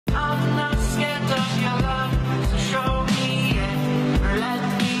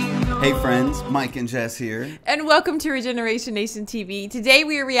Hey friends, Mike and Jess here. And welcome to Regeneration Nation TV. Today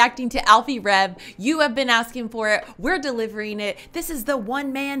we are reacting to Alffy Rev. You have been asking for it. We're delivering it. This is the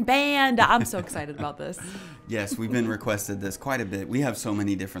one-man band. I'm so excited about this. Yes, we've been requested this quite a bit. We have so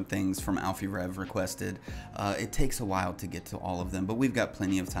many different things from Alffy Rev requested. It takes a while to get to all of them, but we've got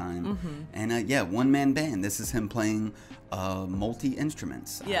plenty of time. And yeah, one-man band. This is him playing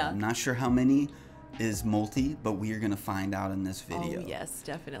multi-instruments. Yeah. I'm not sure how many is multi, but we are going to find out in this video. Oh, yes,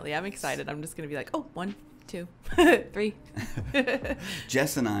 definitely. I'm excited. I'm just going to be like, oh, 1, 2, 3.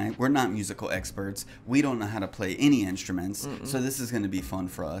 Jess and I, we're not musical experts. We don't know how to play any instruments, so this is going to be fun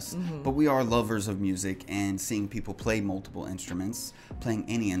for us. But we are lovers of music, and seeing people play multiple instruments, playing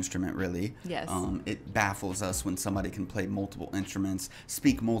any instrument really, Yes. It baffles us when somebody can play multiple instruments,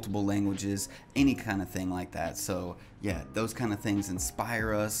 speak multiple languages, any kind of thing like that. So yeah, those kind of things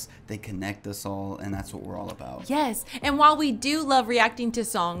inspire us, they connect us all, and that's what we're all about. Yes, and while we do love reacting to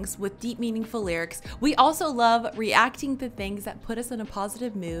songs with deep, meaningful lyrics, we also love reacting to things that put us in a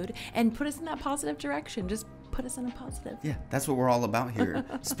positive mood and put us in that positive direction. Just put us in a positive. Yeah, that's what we're all about here,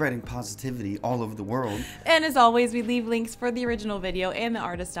 spreading positivity all over the world. And as always, we leave links for the original video and the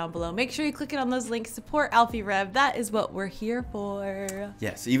artist down below. Make sure you click it on those links. Support Alffy Rev. That is what we're here for.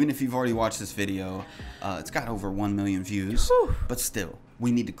 Yes, even if you've already watched this video, it's got over 1 million views, but still,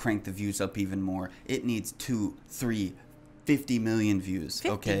 we need to crank the views up even more. It needs 2, 3, 50 million views.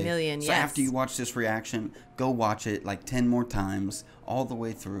 50 million, so yes. after you watch this reaction, go watch it like 10 more times all the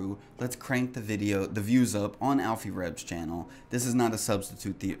way through. Let's crank the views up on Alffy Rev's channel. This is not a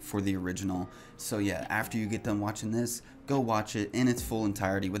substitute for the original. So yeah, after you get done watching this, go watch it in its full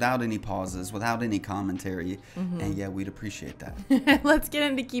entirety without any pauses, without any commentary. And yeah, we'd appreciate that. Let's get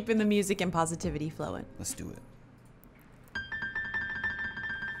into keeping the music and positivity flowing. Let's do it.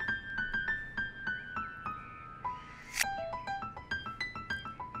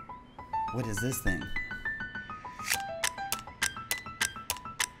 What is this thing?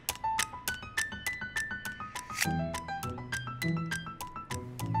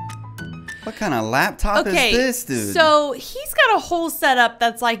 What kind of laptop is this, dude? So he's got a whole setup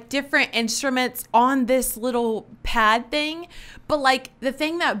that's like different instruments on this little pad thing. But like the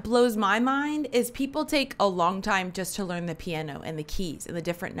thing that blows my mind is people take a long time just to learn the piano and the keys and the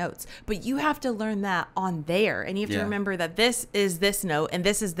different notes. But you have to learn that on there. And you have to remember that this is this note and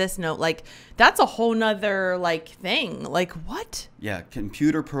this is this note. Like that's a whole nother like thing. Like what? Yeah,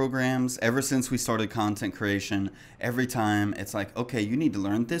 computer programs, ever since we started content creation, every time it's like, okay, you need to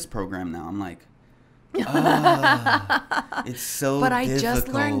learn this program now. I'm like, it's so But I difficult. just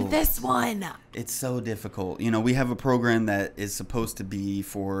learned this one. It's so difficult. You know, we have a program that is supposed to be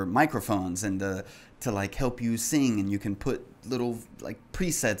for microphones and to like help you sing, and you can put little like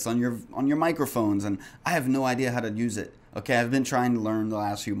presets on your microphones, and I have no idea how to use it. Okay, I've been trying to learn the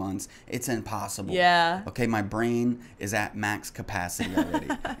last few months. It's impossible. Yeah. Okay, my brain is at max capacity already.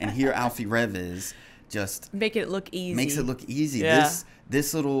 And here Alffy Rev is just Make it look easy. makes it look easy. Yeah.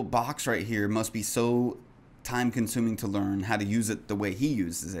 This little box right here must be so time consuming to learn how to use it the way he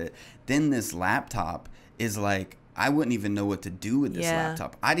uses it. Then this laptop is like, I wouldn't even know what to do with this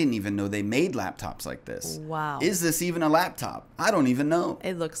laptop. I didn't even know they made laptops like this. Wow. Is this even a laptop? I don't even know.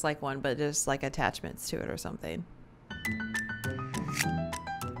 It looks like one, but just like attachments to it or something.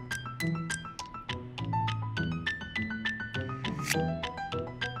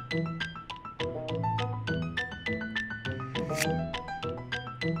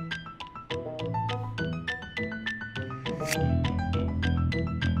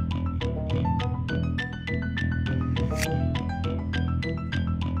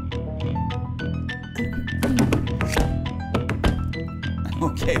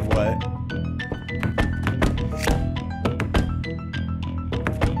 Okay, what?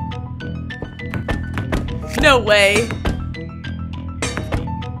 No way.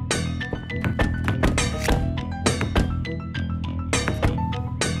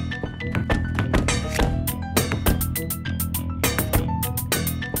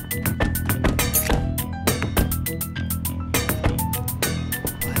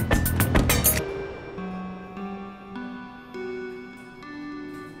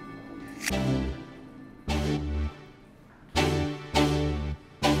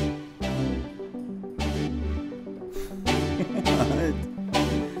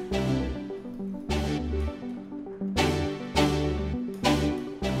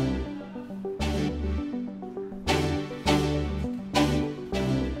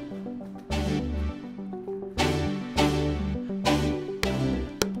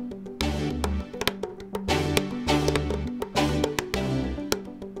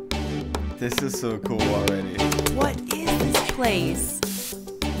 This is so cool already. What is this place?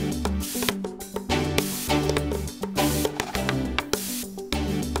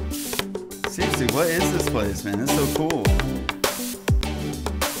 What is this place, man? It's so cool.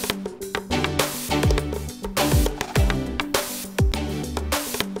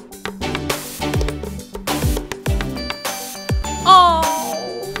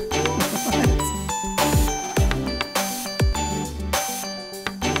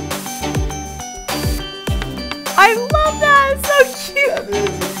 I love that. It's so cute. That is. We need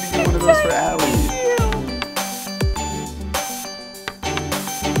to get one of those for Allie.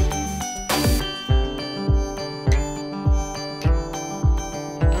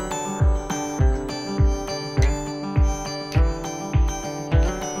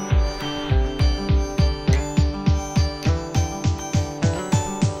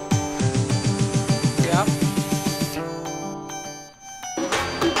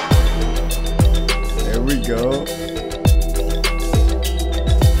 There we go.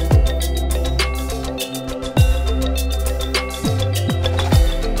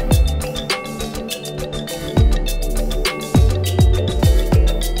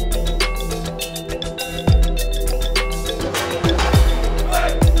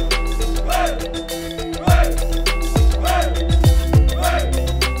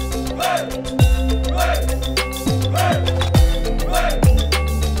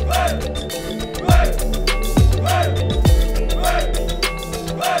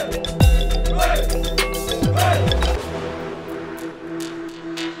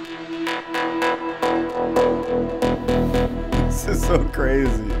 This is so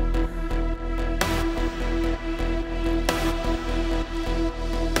crazy.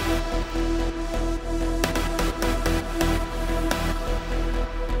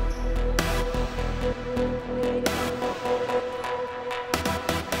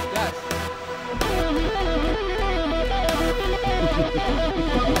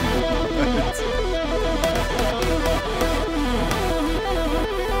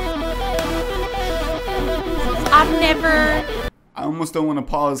 I almost don't want to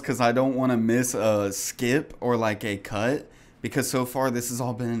pause because I don't want to miss a skip or like a cut, because so far this has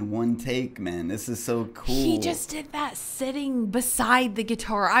all been in one take, man. This is so cool. He just did that sitting beside the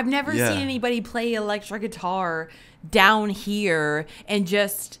guitar. I've never seen anybody play electric guitar down here and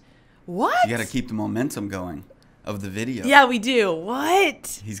just what? You got to keep the momentum going of the video. Yeah, we do.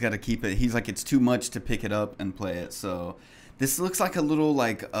 What? He's got to keep it. He's like, it's too much to pick it up and play it. So this looks like a little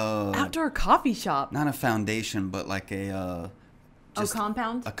like outdoor coffee shop. Not a foundation, but like a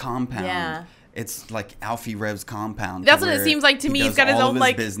compound. A compound. Yeah. It's like Alffy Rev's compound. That's what it seems like to me. He's got his own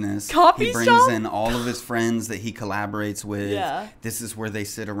like business. Coffee shop. He brings in all of his friends that he collaborates with. Yeah. This is where they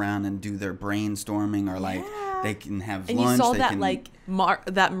sit around and do their brainstorming, or like they can have and lunch. You saw they that can, like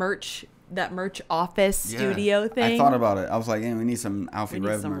that merch office studio thing. I thought about it. I was like, hey, we need some Alffy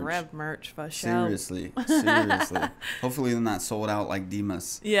Rev merch. Rev merch for sure. Seriously. Hopefully they're not sold out like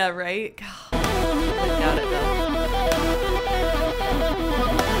Demas. Yeah, right? God, I doubt it though.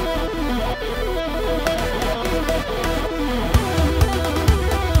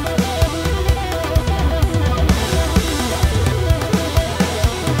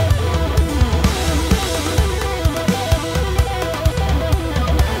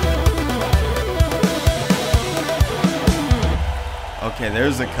 Okay,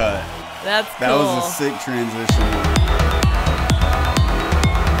 there's a cut. That's cool. That was a sick transition.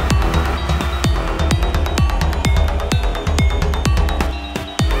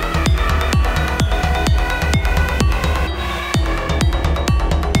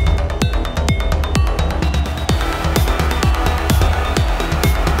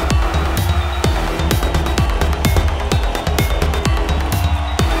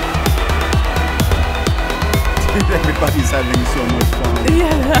 Everybody's having so much fun.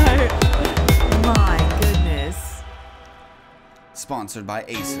 Yeah. My goodness. Sponsored by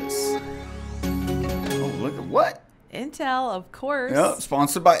Asus. Oh, look at what? Intel, of course. Yep,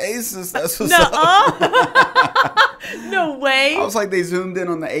 sponsored by Asus. That's what's up. No way. I was like, they zoomed in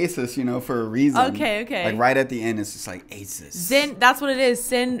on the Asus, you know, for a reason. Okay. Like right at the end, it's just like Asus. That's what it is.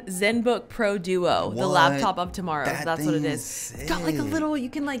 ZenBook Pro Duo, the laptop of tomorrow. That's what it is. Sick. It's got like a little, you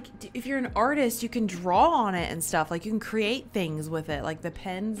can like, if you're an artist, you can draw on it and stuff. Like you can create things with it. Like the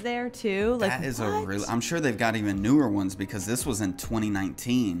pen's there too. Like that is a really, I'm sure they've got even newer ones because this was in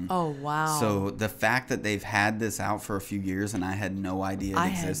 2019. Oh, wow. So the fact that they've had this out for a few years and I had no idea it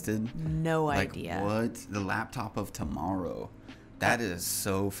existed. No idea. What? The laptop of tomorrow. That is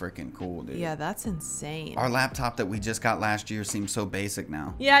so freaking cool, dude. Yeah, that's insane. Our laptop that we just got last year seems so basic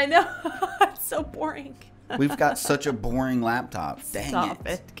now. Yeah, I know. It's so boring. We've got such a boring laptop. Dang Stop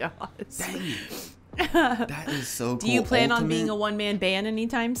it, God. Dang it. That is so cool. Do you plan on being a one-man band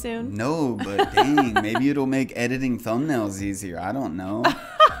anytime soon? No, but dang, maybe it'll make editing thumbnails easier. I don't know.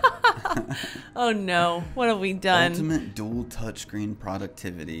 Oh no, what have we done? Ultimate dual touchscreen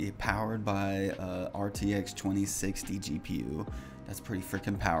productivity powered by RTX 2060 GPU. That's pretty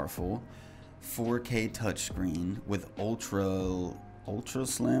freaking powerful. 4K touchscreen with ultra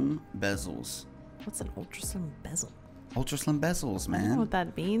slim bezels. What's an ultra slim bezel? Ultra slim bezels, man. I don't know what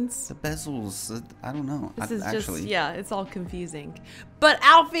that means. The bezels, I don't know. This is actually, just, yeah, it's all confusing. But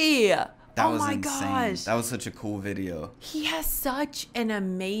Alffy, that oh was my insane. gosh. That was such a cool video. He has such an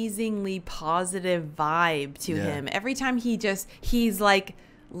amazingly positive vibe to him. Every time he's like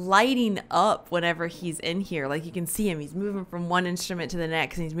lighting up whenever he's in here. Like you can see him, he's moving from one instrument to the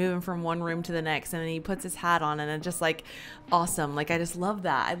next, and he's moving from one room to the next, and then he puts his hat on, and it's just like awesome. Like I just love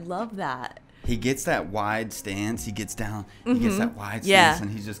that. I love that. He gets that wide stance. He gets down. He gets that wide stance, and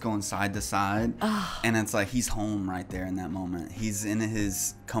he's just going side to side. And it's like he's home right there in that moment. He's in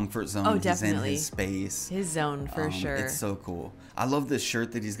his comfort zone. Oh, he's definitely. in his space. His zone for sure. It's so cool. I love this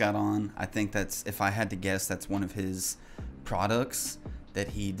shirt that he's got on. I think that's, if I had to guess, that's one of his products that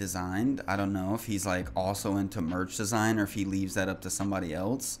he designed. I don't know if he's like also into merch design or if he leaves that up to somebody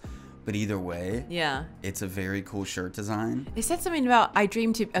else. But either way, yeah, it's a very cool shirt design. They said something about I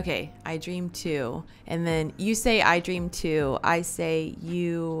dream too. Okay, I dream too. And then you say I dream too. I say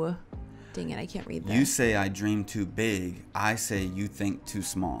you. Dang it, I can't read that. You say I dream too big. I say you think too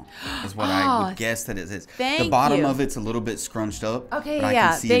small. Is what I would guess that it is. Thank the bottom you. of it's a little bit scrunched up. Okay, but yeah, I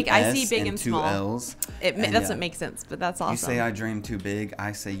can see big. an I S see big and two small. L's. That doesn't make sense, but that's awesome. You say I dream too big.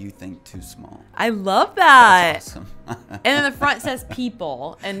 I say you think too small. I love that. That's awesome. And then the front says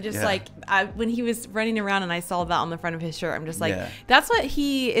people, and just like when he was running around and I saw that on the front of his shirt, I'm just like, that's what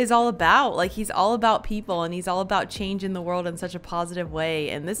he is all about. Like he's all about people, and he's all about changing the world in such a positive way.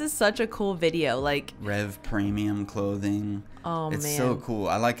 And this is such a cool video. Like Rev premium clothing. Oh it's man, so cool.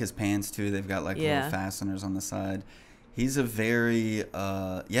 I like his pants too. They've got like little fasteners on the side. He's a very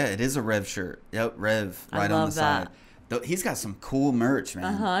it is a Rev shirt. Yep, Rev right on the side. He's got some cool merch,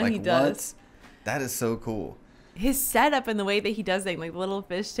 man. Like, he does. That is so cool. His setup and the way that he does things, like the little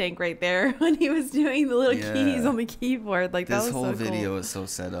fish tank right there when he was doing the little keys on the keyboard, like this that was whole so video cool. is so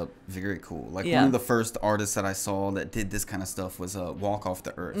set up, very cool. Like one of the first artists that I saw that did this kind of stuff was Walk Off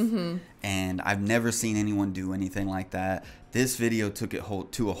the Earth, and I've never seen anyone do anything like that. This video took it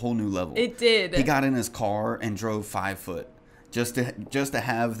to a whole new level. It did. He got in his car and drove 5 foot. Just to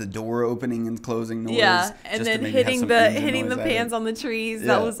have the door opening and closing noise. Yeah, and then hitting the pans on the trees.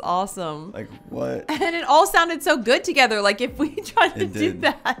 That was awesome. Like what? And it all sounded so good together. Like if we tried to do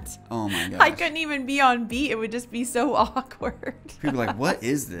that, oh my gosh, I couldn't even be on beat. It would just be so awkward. People are like, what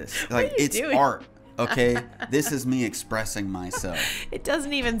is this? Like it's art. Okay, this is me expressing myself. It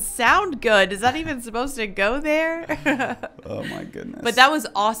doesn't even sound good. Is that even supposed to go there? Oh my goodness. But that was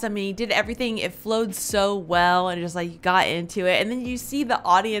awesome. And he did everything. It flowed so well, and just like you got into it. And then you see the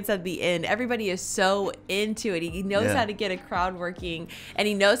audience at the end. Everybody is so into it. He knows how to get a crowd working, and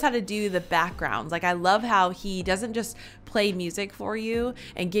he knows how to do the backgrounds. Like I love how he doesn't just play music for you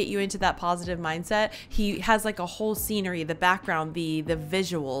and get you into that positive mindset. He has like a whole scenery, the background, the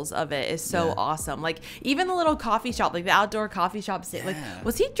visuals of it is so awesome. Like even the little coffee shop, like the outdoor coffee shop, like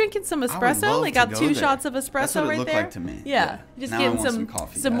was he drinking some espresso? Like got 2 shots of espresso That's what right it looked there. Like to me. Yeah, just now getting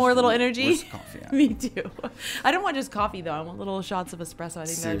some more little energy. Where's the coffee at? Me too. I don't want just coffee though. I want little shots of espresso. I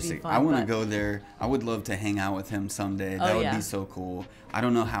think that'd be fun. I want to go there. I would love to hang out with him someday. That would be so cool. I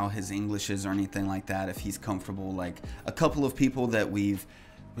don't know how his English is or anything like that. If he's comfortable, like a couple of people that we've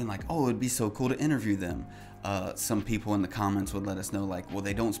been like, oh, it'd be so cool to interview them. Some people in the comments would let us know like, well,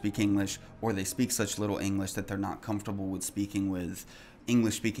 they don't speak English, or they speak such little English that they're not comfortable with speaking with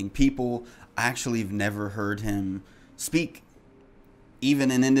English-speaking people. I actually have never heard him speak even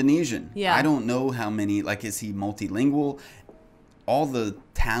in Indonesian. I don't know how many, like, is he multilingual? All the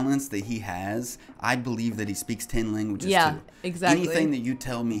talents that he has, I believe that he speaks 10 languages too. Exactly. Anything that you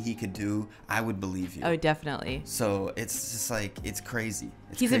tell me he could do, I would believe you. Oh, definitely. So it's just like, it's crazy.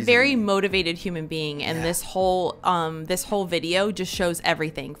 He's a very motivated human being, and this whole video just shows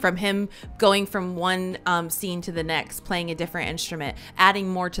everything from him going from one scene to the next, playing a different instrument, adding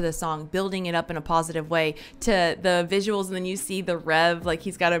more to the song, building it up in a positive way, to the visuals. And then you see the Rev, like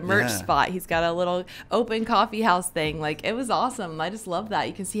he's got a merch spot, he's got a little open coffee house thing. Like it was awesome. I just love that.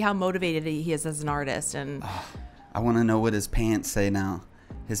 You can see how motivated he is as an artist. And I want to know what his pants say now.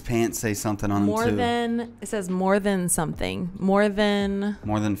 His pants say something on them too. It says more than something. More than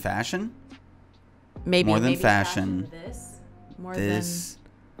fashion? Maybe more than maybe fashion. This.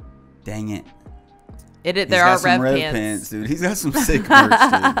 Dang it. There are Rev pants, dude. He's got some sick merch,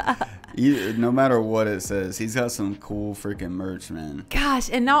 dude. No matter what it says, he's got some cool freaking merch, man. Gosh,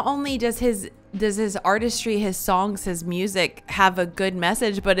 and not only does his artistry, his songs, his music have a good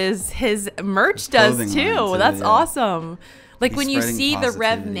message, but his merch does too. That's awesome. Like, when you see the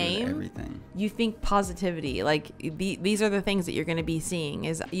Rev name, you think positivity. Like, these are the things that you're going to be seeing.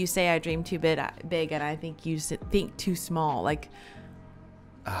 Is you say I dream too big, and I think you think too small. Like,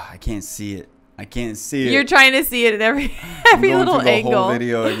 I can't see it. I can't see it. You're trying to see it at every little I'm going through the angle. whole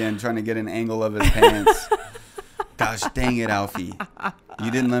video again, trying to get an angle of his pants. Gosh dang it, Alffy.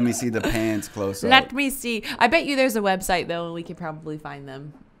 You didn't let me see the pants close up. Let me see. I bet you there's a website, though, and we could probably find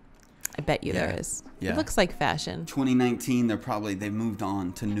them. I bet you there is. Yeah. It looks like fashion. 2019, they've moved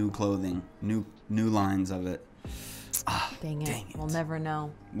on to new clothing, new lines of it. Dang it. We'll never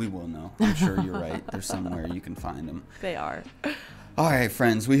know. We will know. I'm sure you're right. There's somewhere you can find them. They are. All right,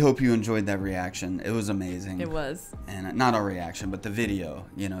 friends. We hope you enjoyed that reaction. It was amazing. It was. And not our reaction, but the video.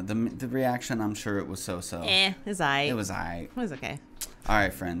 You know, the reaction, I'm sure it was so-so. It was aight. It was aight. It was okay. All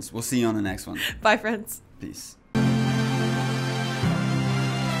right, friends. We'll see you on the next one. Bye, friends. Peace.